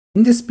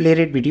In this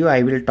Playwright video,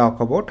 I will talk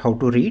about how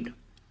to read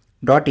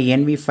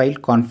 .env file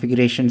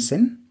configurations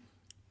in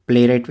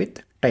Playwright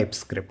with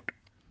TypeScript.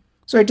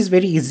 So it is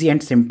very easy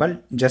and simple.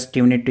 Just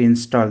you need to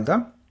install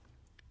the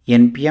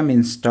npm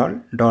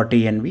install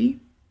 .env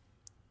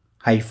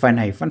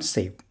 --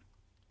 save.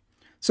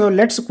 So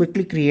let's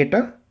quickly create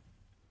a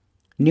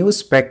new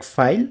spec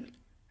file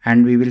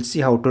and we will see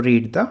how to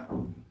read the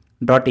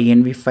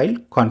 .env file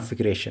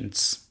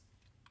configurations.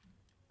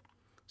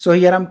 So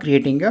here I'm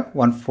creating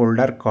one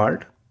folder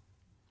called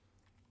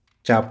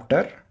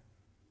chapter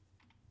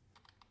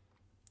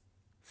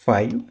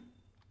 5.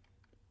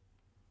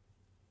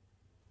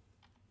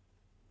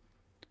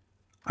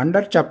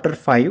 Under chapter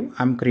 5,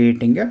 I'm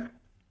creating a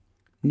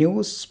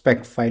new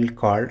spec file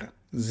called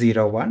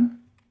 01.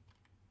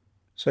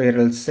 So here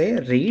I'll say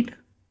read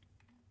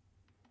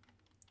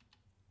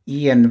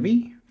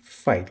env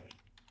file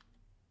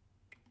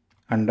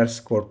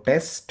 _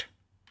 test.spec.ts.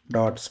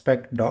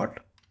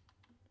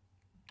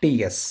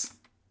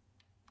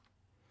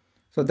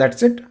 So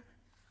that's it.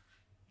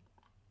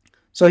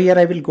 So here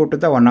I will go to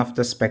the one of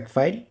the spec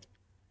file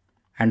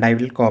and I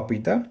will copy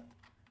the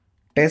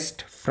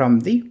test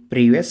from the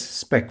previous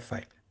spec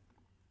file.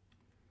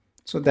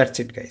 So that's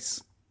it,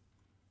 guys.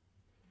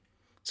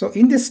 So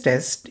in this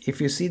test, if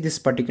you see this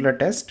particular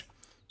test,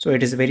 so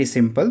it is very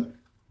simple.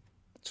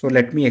 So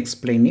let me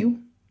explain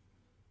you.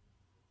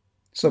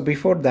 So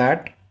before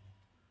that,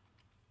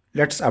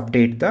 let's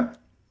update the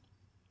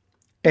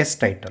test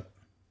title.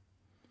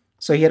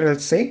 So here I'll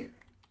say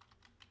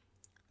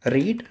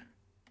read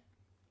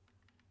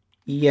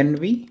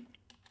env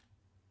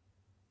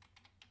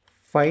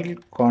file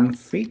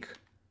config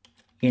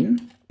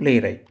in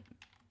Playwright.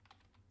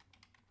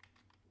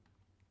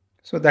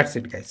 So that's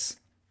it, guys.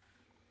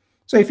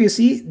 So if you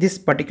see this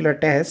particular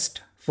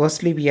test,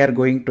 firstly we are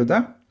going to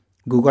the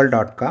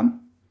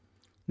google.com,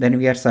 then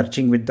we are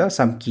searching with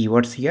some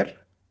keywords here,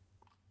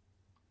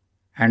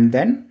 and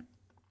then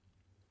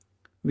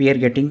we are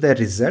getting the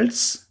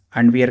results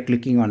and we are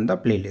clicking on the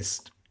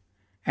playlist,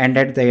 and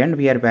at the end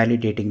we are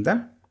validating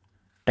the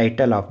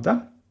title of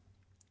the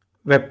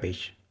web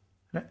page,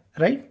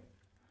 right?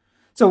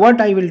 So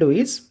what I will do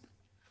is,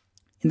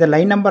 in the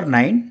line number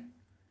 9,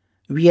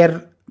 we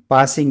are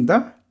passing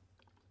the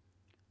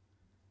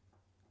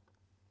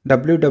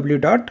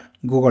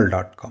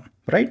www.google.com,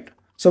 right?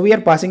 So we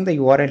are passing the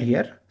URL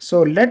here.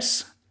 So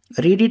let's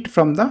read it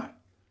from the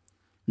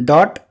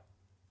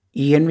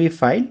 .env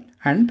file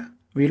and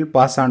we will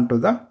pass on to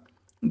the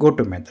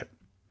goto method.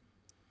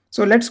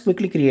 So let's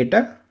quickly create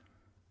a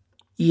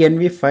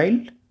env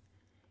file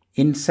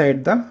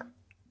inside the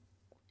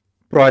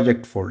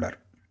project folder.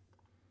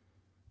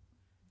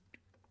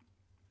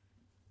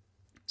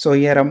 So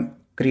here I'm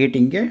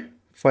creating a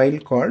file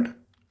called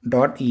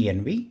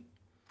 .env,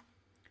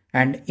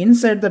 and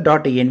inside the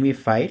 .env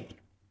file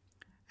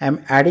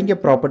I'm adding a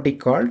property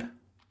called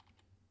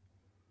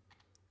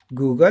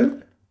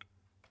Google_URL.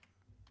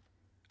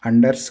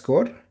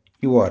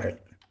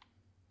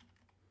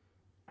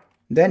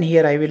 Then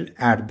here I will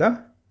add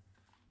the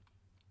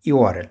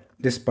URL,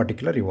 this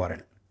particular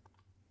URL.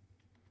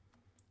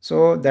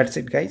 So that's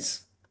it,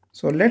 guys.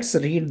 So let's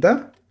read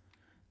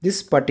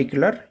this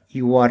particular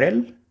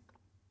URL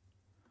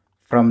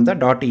from the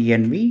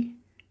 .env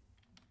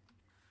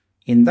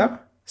in the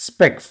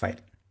spec file.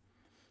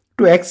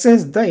 To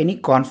access any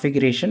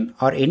configuration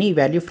or any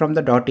value from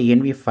the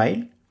 .env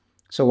file,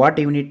 so what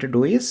you need to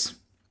do is,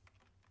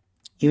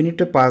 you need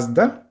to pass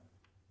the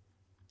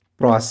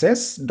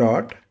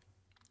process.env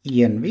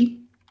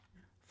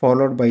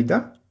followed by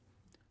the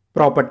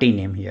property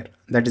name here,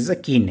 that is the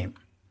key name.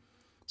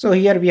 So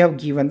here we have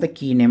given the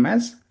key name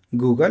as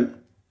Google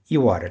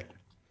URL.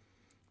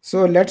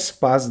 So let's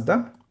pass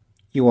the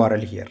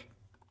URL here.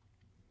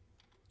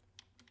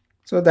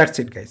 So that's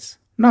it, guys.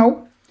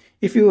 Now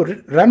if you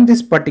run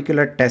this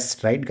particular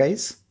test, right,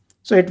 guys,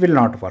 so it will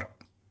not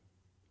work.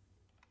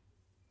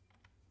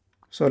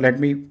 So let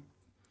me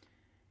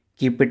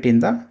keep it in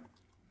the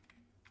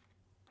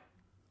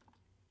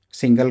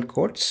single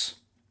quotes.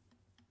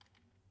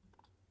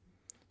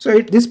 So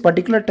this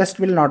particular test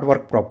will not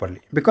work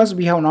properly because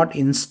we have not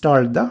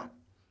installed the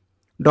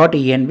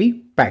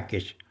 .env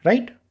package,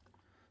 right?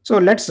 So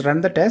let's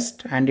run the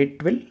test and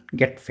it will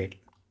get failed.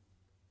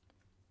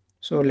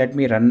 So let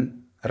me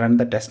run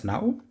the test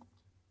now,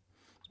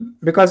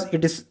 because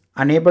it is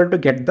unable to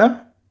get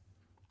the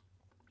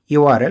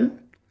URL,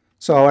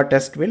 so our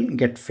test will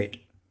get failed.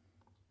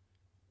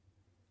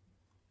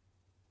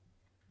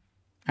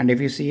 And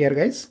if you see here,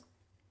 guys,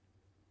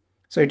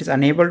 so it is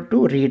unable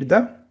to read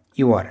the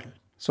URL.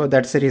 So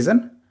that's the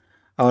reason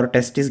our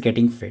test is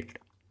getting failed.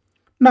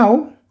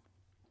 Now,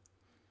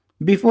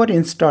 before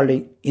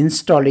installing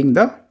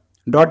the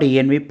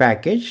 .env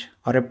package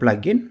or a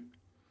plugin,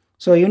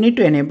 so you need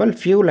to enable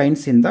few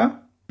lines in the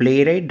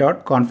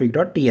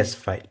playwright.config.ts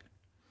file.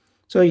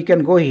 So you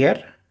can go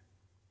here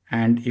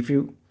and if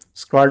you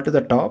scroll to the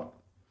top,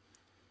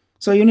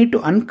 so you need to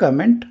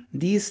uncomment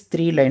these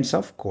 3 lines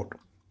of code.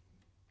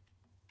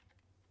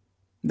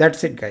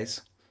 That's it,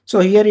 guys. So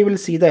here you will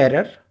see the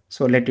error.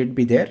 So let it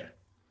be there.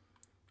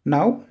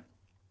 Now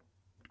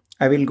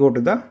I will go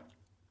to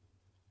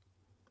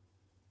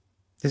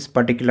this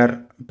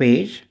particular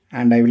page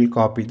and I will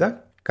copy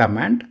the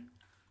command.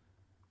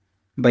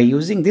 By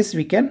using this,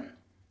 we can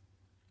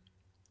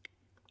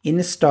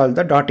install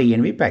the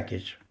 .env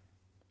package.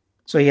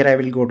 So here I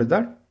will go to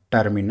the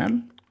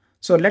terminal.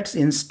 So let's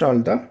install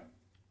the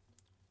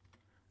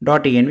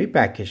 .env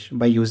package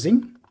by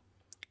using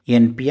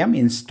npm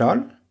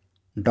install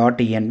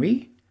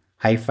 .env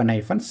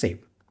 --save.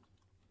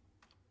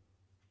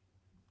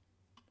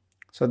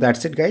 So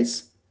that's it,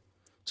 guys.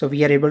 So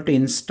we are able to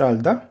install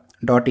the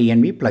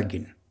 .env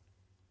plugin.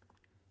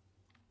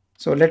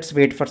 So let's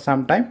wait for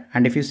some time,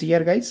 and if you see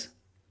here, guys,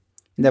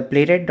 in the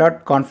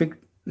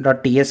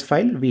playwright.config.ts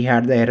file we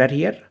had the error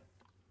here.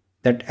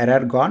 That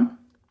error gone.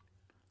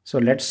 So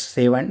let's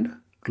save and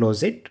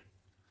close it.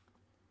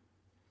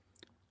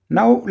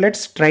 Now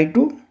let's try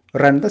to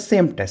run the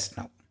same test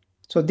now.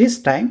 So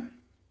this time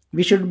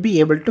we should be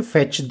able to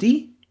fetch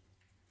the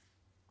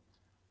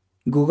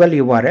Google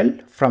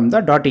URL from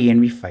the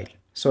 .env file.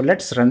 So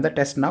let's run the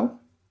test now,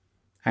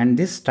 and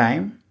this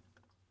time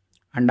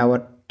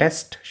our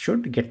test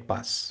should get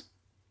pass.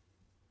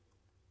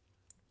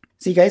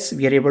 See, guys,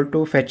 we are able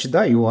to fetch the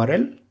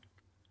URL,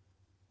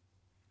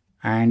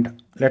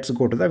 and let's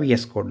go to the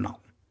VS Code now.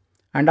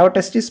 And our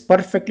test is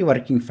perfectly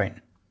working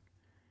fine.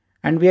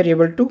 And we are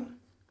able to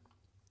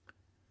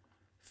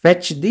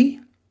fetch the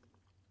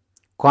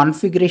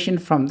configuration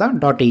from the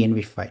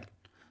 .env file.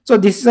 So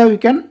this is how you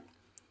can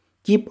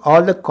keep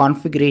all the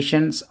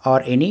configurations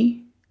or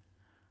any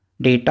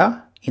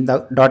data in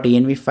the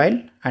 .env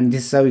file, and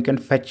this is how you can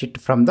fetch it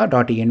from the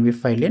 .env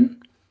file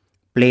in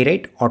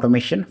Playwright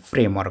Automation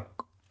Framework.